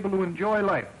may be able to enjoy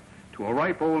life to a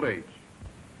ripe old age.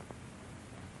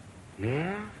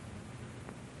 Yeah?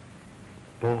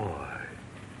 Boy.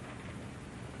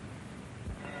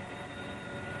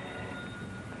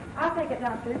 I'll take it,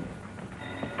 Doctor.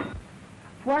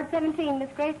 Ward 17, Miss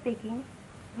Gray speaking.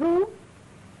 Who?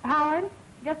 Howard?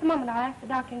 Just a moment, I'll ask the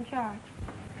doctor in charge.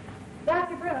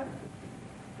 Dr. Brooks,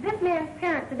 this man's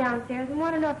parents are downstairs and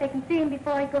want to know if they can see him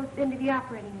before he goes into the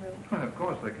operating room. Well, of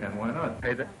course they can. Why not?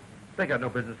 Hey, they got no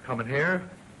business coming here.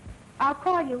 I'll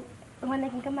call you when they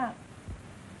can come out.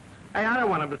 Hey, I don't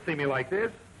want them to see me like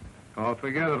this. Oh,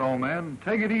 forget it, old man.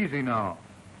 Take it easy now.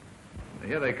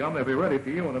 Here they come. They'll be ready for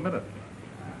you in a minute.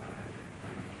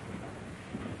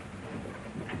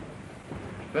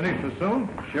 Finished so soon?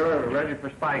 Sure, ready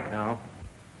for Spike now.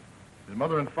 His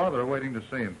mother and father are waiting to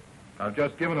see him. I've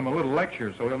just given him a little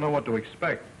lecture so he'll know what to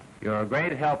expect. You're a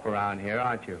great help around here,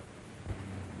 aren't you?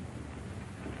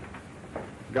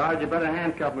 Guard, you better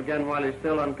handcuff him again while he's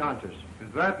still unconscious.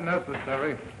 Is that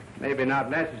necessary? Maybe not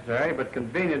necessary, but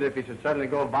convenient if he should suddenly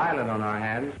go violent on our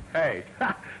hands. Hey,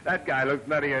 that guy looks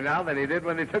nuttier now than he did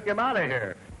when they took him out of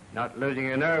here. Not losing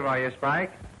your nerve, are you,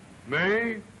 Spike?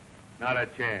 Me? Not a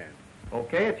chance.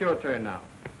 Okay, it's your turn now.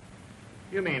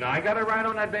 You mean I got a ride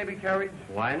on that baby carriage?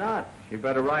 Why not? You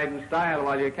better ride in style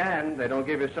while you can. They don't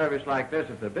give you service like this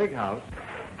at the big house.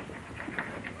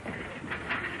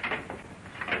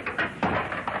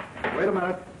 Wait a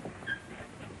minute.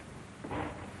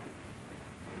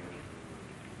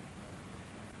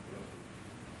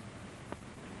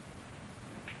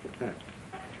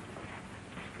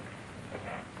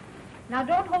 Now,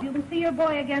 don't hold. You can see your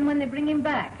boy again when they bring him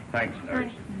back. Thanks,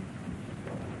 nurse.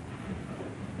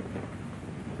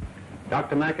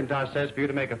 Dr. McIntosh says for you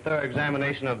to make a thorough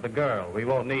examination of the girl. We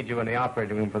won't need you in the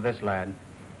operating room for this lad.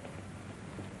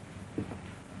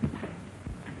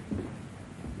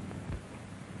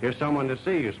 Here's someone to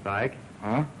see you, Spike.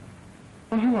 Huh?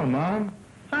 Well, hello, Mom.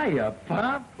 Hiya,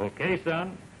 Pop. Okay,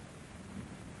 son.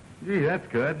 Gee, that's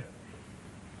good.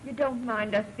 You don't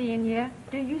mind us being here,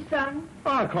 do you, son?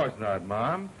 Oh, of course not,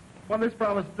 Mom. Well, this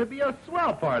promises to be a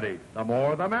swell party. The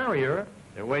more, the merrier.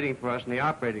 They're waiting for us in the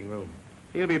operating room.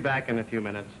 He'll be back in a few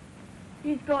minutes.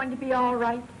 He's going to be all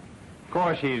right. Of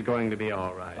course he's going to be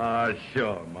all right.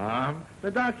 Sure, Mom.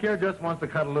 The doc here just wants to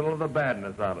cut a little of the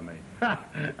badness out of me.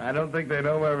 I don't think they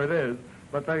know where it is,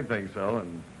 but they think so,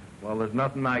 and, well, there's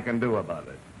nothing I can do about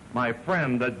it. My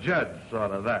friend, the judge, saw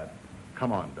to that.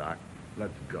 Come on, Doc.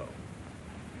 Let's go.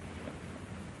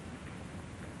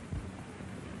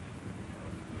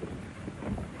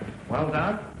 Well,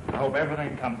 Doc, I hope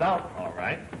everything comes out all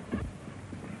right.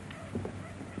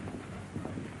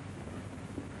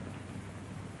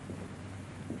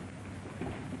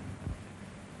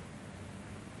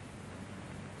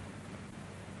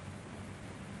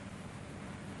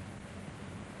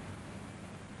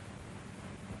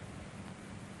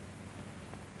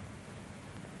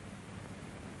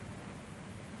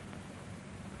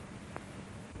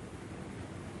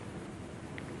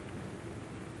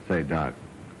 Say, Doc,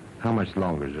 how much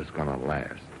longer is this going to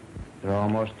last? They're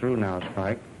almost through now,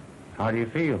 Spike. How do you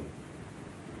feel?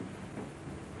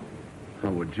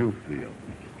 How would you feel?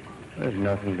 There's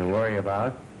nothing to worry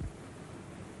about.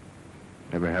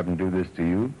 Ever have them do this to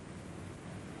you?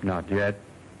 Not yet.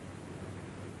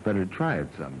 Better try it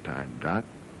sometime, Doc.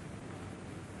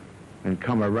 And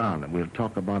come around and we'll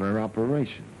talk about our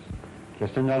operations.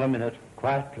 Just another minute.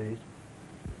 Quiet, please.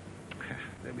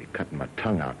 They'll be cutting my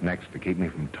tongue out next to keep me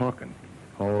from talking.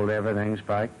 Hold everything,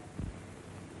 Spike.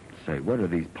 Say, where do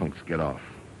these punks get off?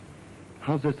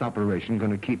 How's this operation going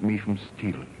to keep me from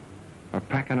stealing? Or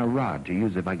packing a rod to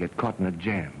use if I get caught in a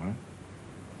jam, huh?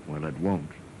 Well, it won't.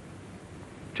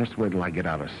 Just wait till I get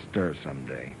out of stir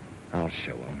someday. I'll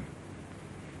show them.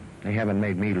 They haven't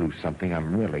made me lose something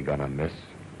I'm really going to miss.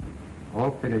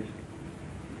 All finished.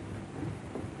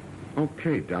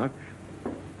 Okay, Doc.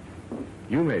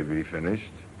 You may be finished,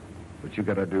 but you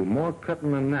got to do more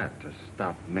cutting than that to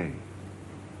stop me.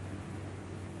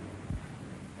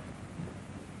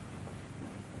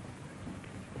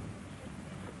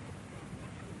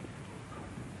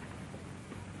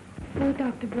 Oh,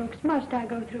 Dr. Brooks, must I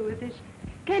go through with this?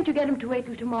 Can't you get him to wait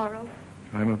till tomorrow?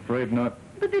 I'm afraid not.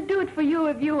 But they'd do it for you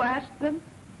if you asked them.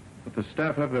 But the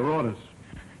staff have their orders.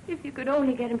 If you could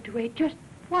only get him to wait just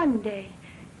one day.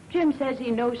 Jim says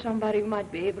he knows somebody who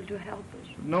might be able to help us.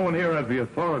 No one here has the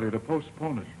authority to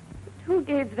postpone it. Who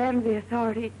gave them the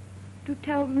authority to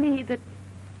tell me that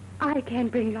I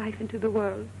can't bring life into the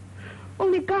world?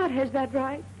 Only God has that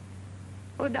right.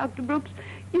 Oh, Dr. Brooks,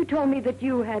 you told me that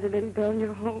you had a little girl in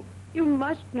your home. You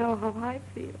must know how I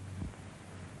feel.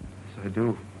 Yes, I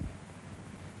do.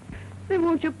 Then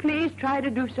won't you please try to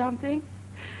do something?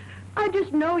 I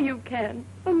just know you can.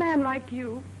 A man like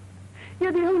you.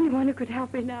 You're the only one who could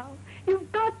help me now.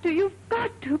 You've got to.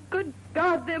 Good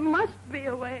God, there must be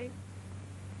a way.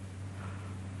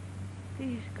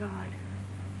 Please, God,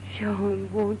 show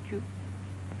him, won't you?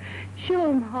 Show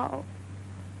him how.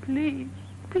 Please,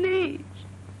 please.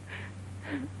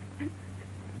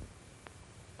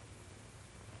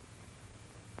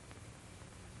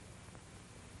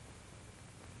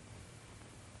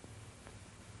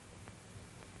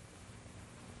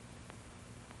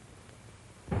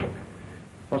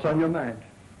 What's on your mind?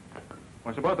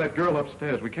 Well, it's about that girl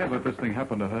upstairs. We can't let this thing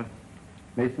happen to her.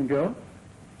 Mason girl?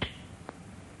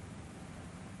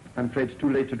 I'm afraid it's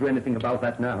too late to do anything about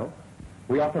that now.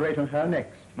 We operate on her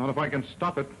next. Not if I can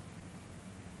stop it.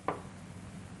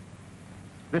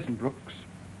 Listen, Brooks,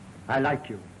 I like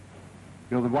you.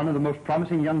 You're one of the most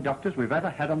promising young doctors we've ever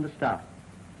had on the staff.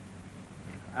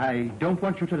 I don't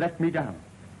want you to let me down.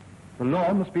 The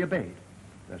law must be obeyed.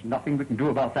 There's nothing we can do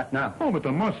about that now. Oh, but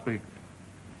there must be.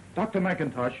 Dr.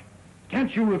 McIntosh,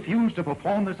 can't you refuse to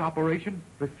perform this operation?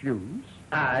 Refuse?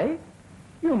 I?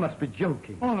 You must be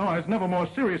joking. Oh, no, I was never more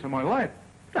serious in my life.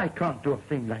 I can't do a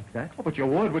thing like that. Oh, but your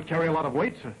word would carry a lot of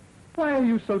weight, sir. Why are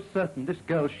you so certain this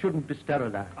girl shouldn't be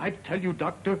sterilized? I tell you,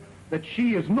 Doctor, that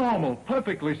she is normal,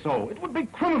 perfectly so. It would be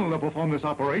criminal to perform this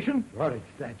operation. You're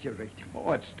exaggerating. Oh,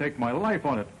 I'd stake my life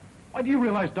on it. Why, do you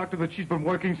realize, Doctor, that she's been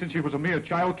working since she was a mere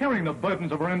child, carrying the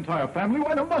burdens of her entire family?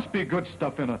 Why, there must be good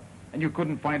stuff in her. And you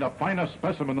couldn't find a finer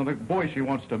specimen than the boy she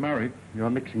wants to marry. You're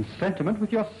mixing sentiment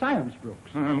with your science,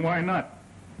 Brooks. Why not?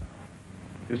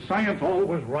 Is science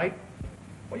always right?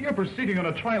 Well, you're proceeding on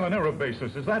a trial and error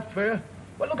basis. Is that fair?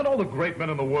 Well, look at all the great men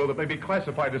in the world that may be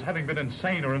classified as having been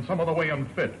insane or in some other way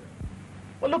unfit.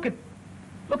 Well, look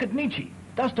at Nietzsche,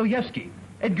 Dostoevsky,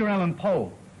 Edgar Allan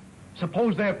Poe.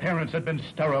 Suppose their parents had been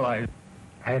sterilized.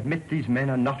 I admit these men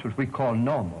are not what we call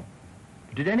normal.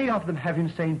 But did any of them have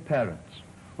insane parents?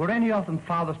 Were any of them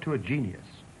fathers to a genius?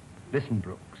 Listen,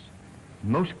 Brooks.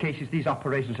 In most cases, these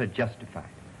operations are justified.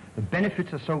 The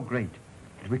benefits are so great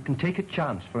that we can take a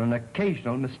chance for an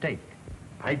occasional mistake.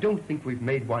 I don't think we've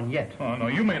made one yet. Oh, no,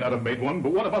 you may not have made one,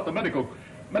 but what about the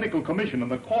medical commission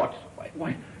and the courts?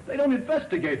 Why, they don't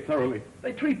investigate thoroughly.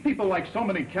 They treat people like so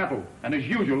many cattle. And as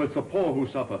usual, it's the poor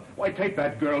who suffer. Why, take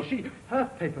that girl. Her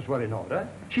papers were in order.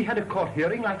 She had a court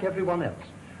hearing like everyone else.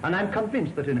 And I'm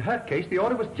convinced that in her case, the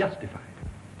order was justified.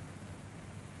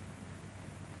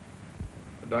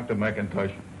 Dr.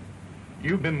 McIntosh,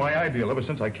 you've been my ideal ever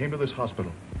since I came to this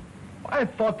hospital. I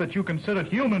thought that you considered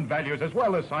human values as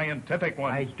well as scientific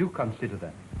ones. I do consider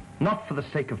them. Not for the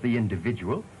sake of the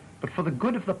individual, but for the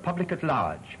good of the public at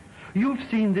large. You've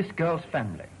seen this girl's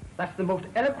family. That's the most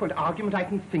eloquent argument I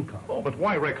can think of. Oh, but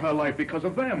why wreck her life because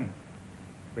of them?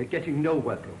 We're getting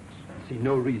nowhere, Brooks. I see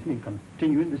no reason in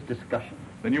continuing this discussion.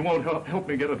 Then you won't help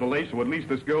me get a delay so at least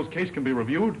this girl's case can be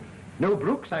reviewed? No,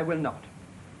 Brooks, I will not.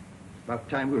 About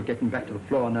time we were getting back to the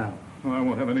floor now. Oh, I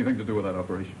won't have anything to do with that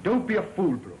operation. Don't be a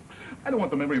fool, Brooks. I don't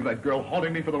want the memory of that girl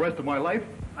haunting me for the rest of my life.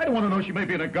 I don't want to know she may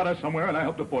be in a gutter somewhere and I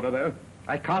helped to put her there.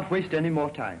 I can't waste any more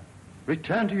time.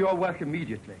 Return to your work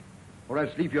immediately, or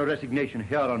else leave your resignation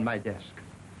here on my desk.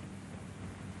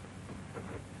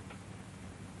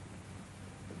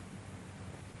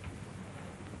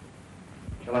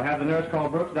 Shall I have the nurse call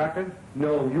Brooks, Doctor?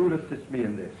 No, you'll assist me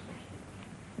in this.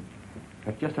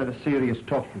 I've just had a serious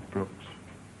talk with Brooks.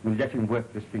 We'll let him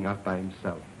work this thing out by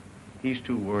himself. He's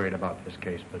too worried about this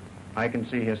case, but I can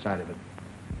see his side of it.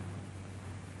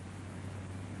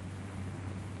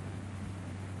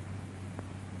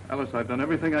 Alice, I've done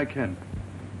everything I can.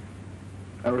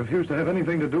 I refuse to have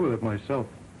anything to do with it myself.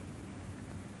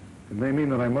 It may mean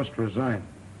that I must resign.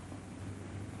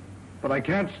 But I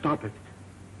can't stop it.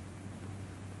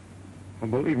 And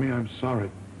believe me, I'm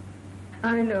sorry.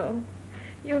 I know.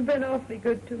 You've been awfully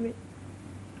good to me.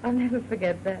 I'll never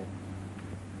forget that.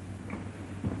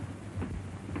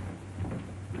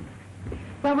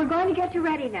 Well, we're going to get you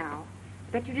ready now.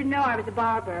 Bet you didn't know I was a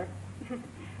barber.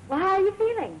 Well, how are you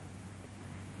feeling?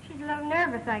 She's a little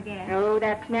nervous, I guess. Oh,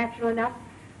 that's natural enough.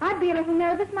 I'd be a little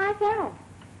nervous myself.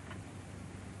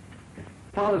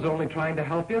 Father's only trying to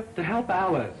help you, to help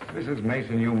Alice. Mrs.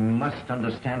 Mason, you must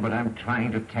understand what I'm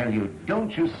trying to tell you.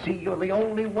 Don't you see you're the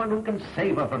only one who can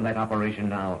save her from that operation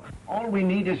now? All we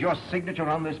need is your signature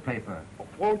on this paper.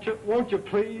 Won't you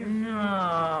please?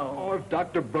 No. Oh, if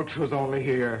Dr. Brooks was only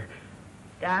here.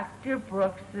 Dr.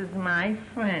 Brooks is my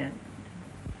friend.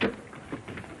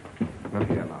 Look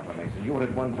here, Martha Mason. You were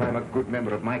at one time a good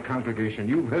member of my congregation.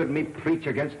 You've heard me preach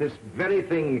against this very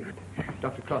thing.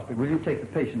 Dr. Crosby, will you take the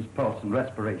patient's pulse and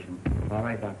respiration? All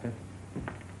right, Doctor.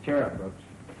 Cheer up, Brooks.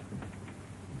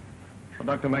 Well,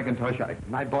 Dr. McIntosh,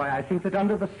 My boy, I think that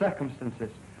under the circumstances,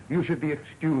 you should be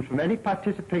excused from any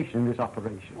participation in this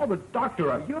operation. Oh, but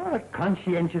Doctor, You're a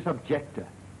conscientious objector.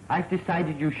 I've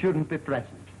decided you shouldn't be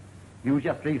present. You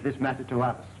just leave this matter to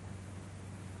us.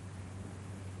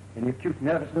 Any acute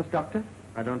nervousness, Doctor?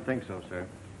 I don't think so, sir.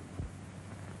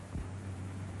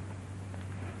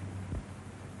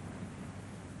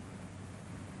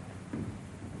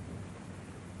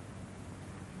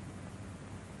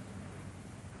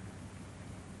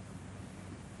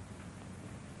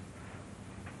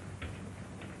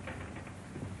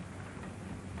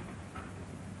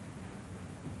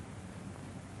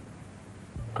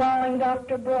 Calling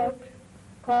Dr. Brooks.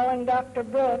 Calling Dr.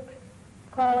 Brooks.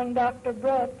 Calling Dr.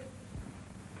 Brooks.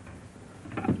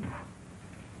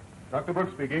 Dr.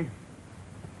 Brooks speaking.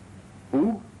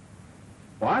 Who?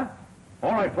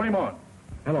 right, put him on.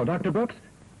 Hello, Dr. Brooks.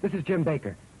 This is Jim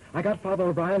Baker. I got Father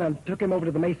O'Brien and took him over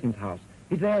to the Mason's house.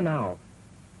 He's there now.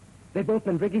 They've both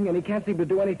been drinking, and he can't seem to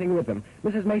do anything with them.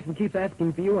 Mrs. Mason keeps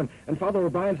asking for you, and Father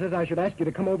O'Brien says I should ask you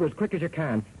to come over as quick as you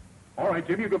can. All right,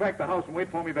 Jim, you go back to the house and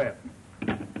wait for me there.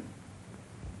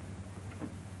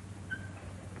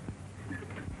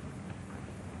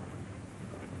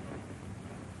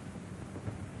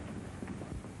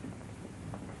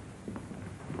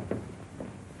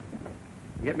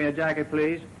 Get me a jacket,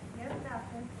 please. Yes, doctor.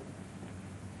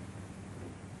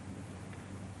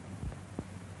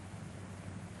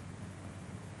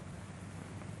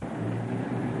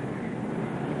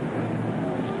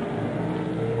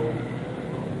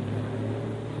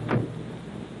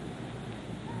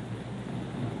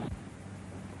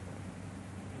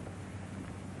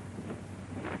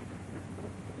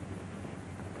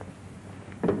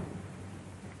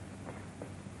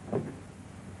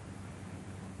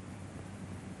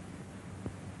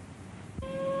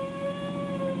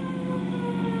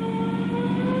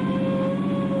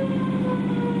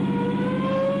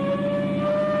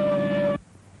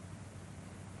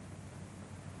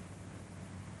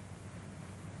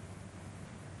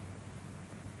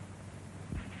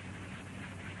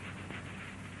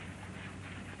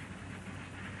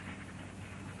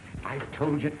 I've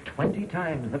told you 20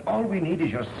 times that all we need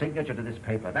is your signature to this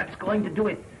paper. That's going to do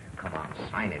it. Come on,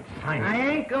 sign it, sign it. I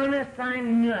ain't gonna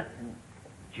sign nothing.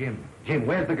 Jim,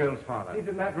 where's the girl's father? He's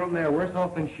in that room there, worse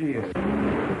off than she is.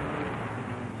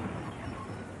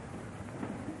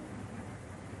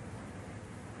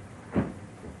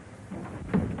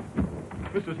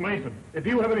 Mrs. Mason, if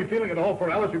you have any feeling at all for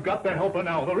Alice, you've got to help her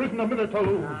now. There isn't a minute to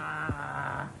lose.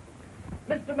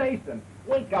 Mr. Mason,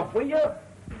 wake up, will you?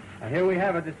 Here we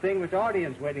have a distinguished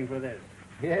audience waiting for this.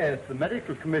 Yes, the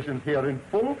medical commission's here in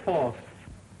full force.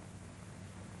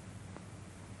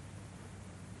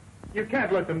 You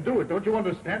can't let them do it, don't you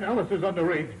understand? Alice is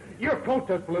underage. Your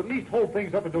protest will at least hold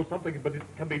things up until something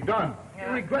can be done. Yeah.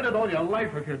 You'll regret it all your life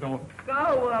if you don't.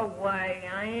 Go away.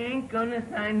 I ain't gonna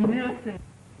sign nothing.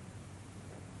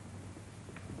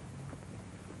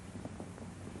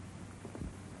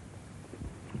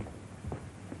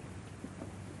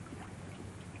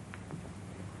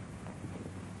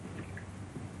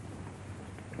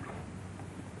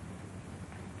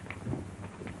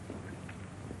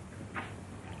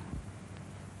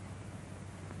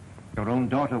 Your own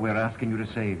daughter we're asking you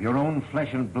to save. Your own flesh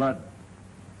and blood.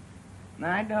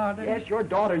 My daughter? Yes, your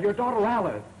daughter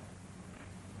Alice.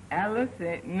 Alice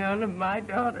ain't none of my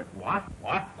daughter. What?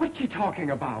 What's she talking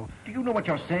about? Do you know what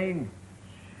you're saying?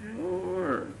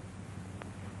 Sure.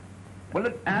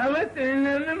 Well, Alice ain't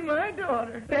none of my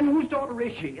daughter. Then whose daughter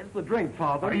is she? It's the drink,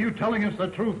 Father. Are you telling us the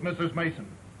truth, Mrs. Mason?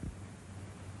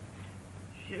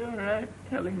 Sure, I'm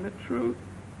telling the truth.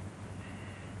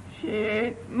 She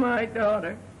ain't my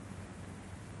daughter.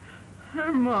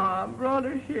 Her ma brought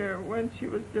her here when she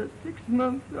was just 6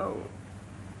 months old.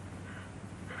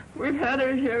 We've had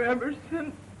her here ever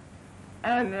since,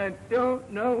 and I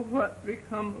don't know what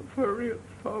become of her real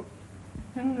folks.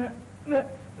 And that's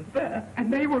that.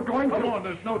 And they were going to... Come on,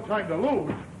 there's no time to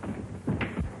lose.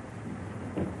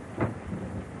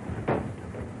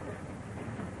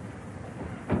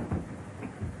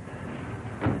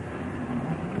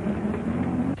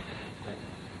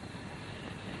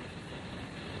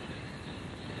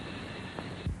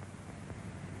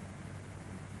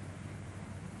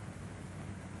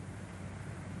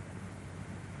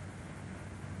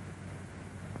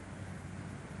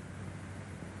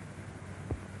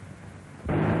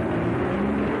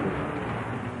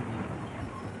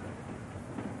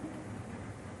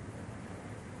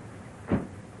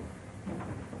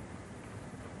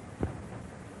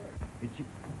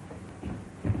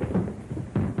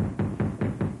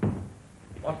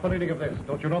 What's the meaning of this?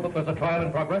 Don't you know that there's a trial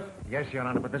in progress? Yes, Your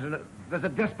Honor, but there's a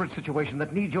desperate situation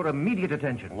that needs your immediate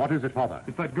attention. What is it, Father?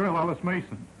 It's that girl, Alice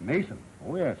Mason. Mason?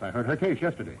 Oh, yes, I heard her case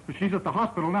yesterday. She's at the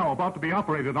hospital now, about to be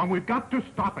operated on. We've got to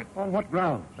stop it. On what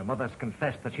grounds? The mother's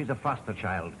confessed that she's a foster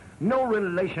child. No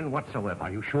relation whatsoever.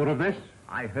 Are you sure of this?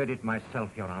 I heard it myself,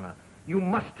 Your Honor. You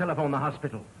must telephone the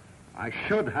hospital. I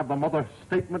should have the mother's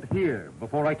statement here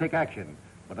before I take action.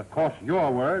 But, of course,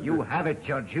 your word... You have it,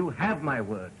 Judge. You have my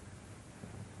word.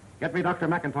 Get me Dr.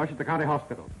 McIntosh at the county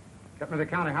hospital. Get me to the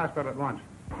county hospital at once.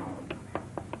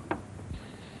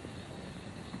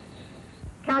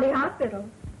 County hospital.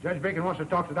 Judge Bacon wants to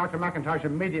talk to Dr. McIntosh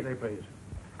immediately, please.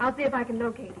 I'll see if I can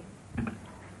locate him.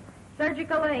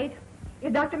 Surgical aid.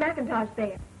 Is Dr. McIntosh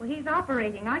there? Well, he's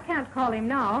operating. I can't call him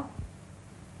now.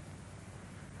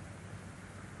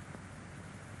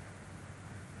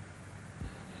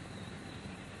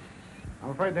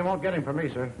 I'm afraid they won't get him for me,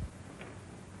 sir.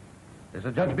 This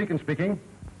is Judge Beacon speaking.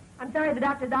 I'm sorry, the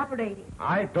doctor's operating.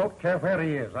 I don't care where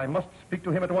he is. I must speak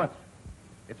to him at once.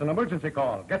 It's an emergency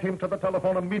call. Get him to the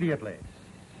telephone immediately.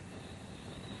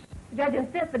 The judge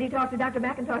insists that he talk to Dr.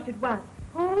 McIntosh at once.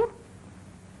 Who?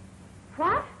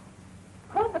 What?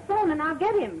 Hold the phone and I'll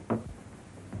get him.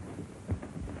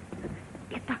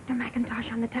 Get Dr. McIntosh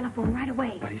on the telephone right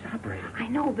away. But he's operating. I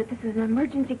know, but this is an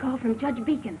emergency call from Judge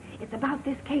Beacon. It's about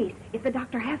this case. If the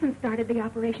doctor hasn't started the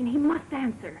operation, he must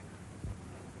answer.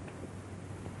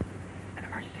 An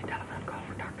emergency telephone call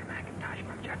for Dr. McIntosh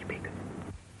from Judge Beacon.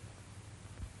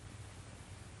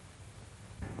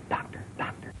 Doctor.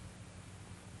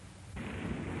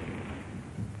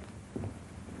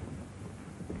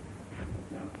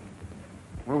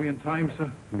 Were we in time, sir?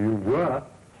 You were?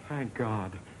 Thank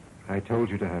God. I told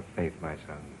you to have faith, my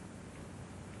son.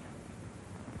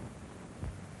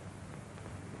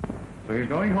 So he's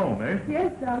going home, eh?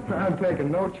 Yes, Doctor. I'm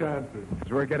taking no chances.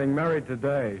 We're getting married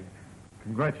today.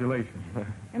 Congratulations.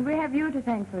 And we have you to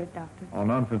thank for it, Doctor. Oh,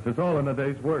 nonsense. It's all in a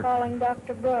day's work. Calling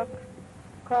Dr. Brooks.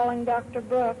 Calling Dr.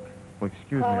 Brooks. Well,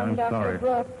 excuse me, Calling I'm Dr. sorry.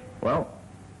 Brooks. Well,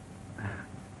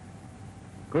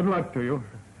 good luck to you.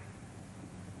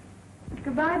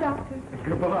 Goodbye, Doctor.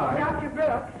 Goodbye. Dr.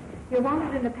 Brooks, you're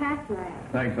wanted in the path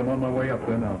lab. Thanks. I'm on my way up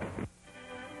there now.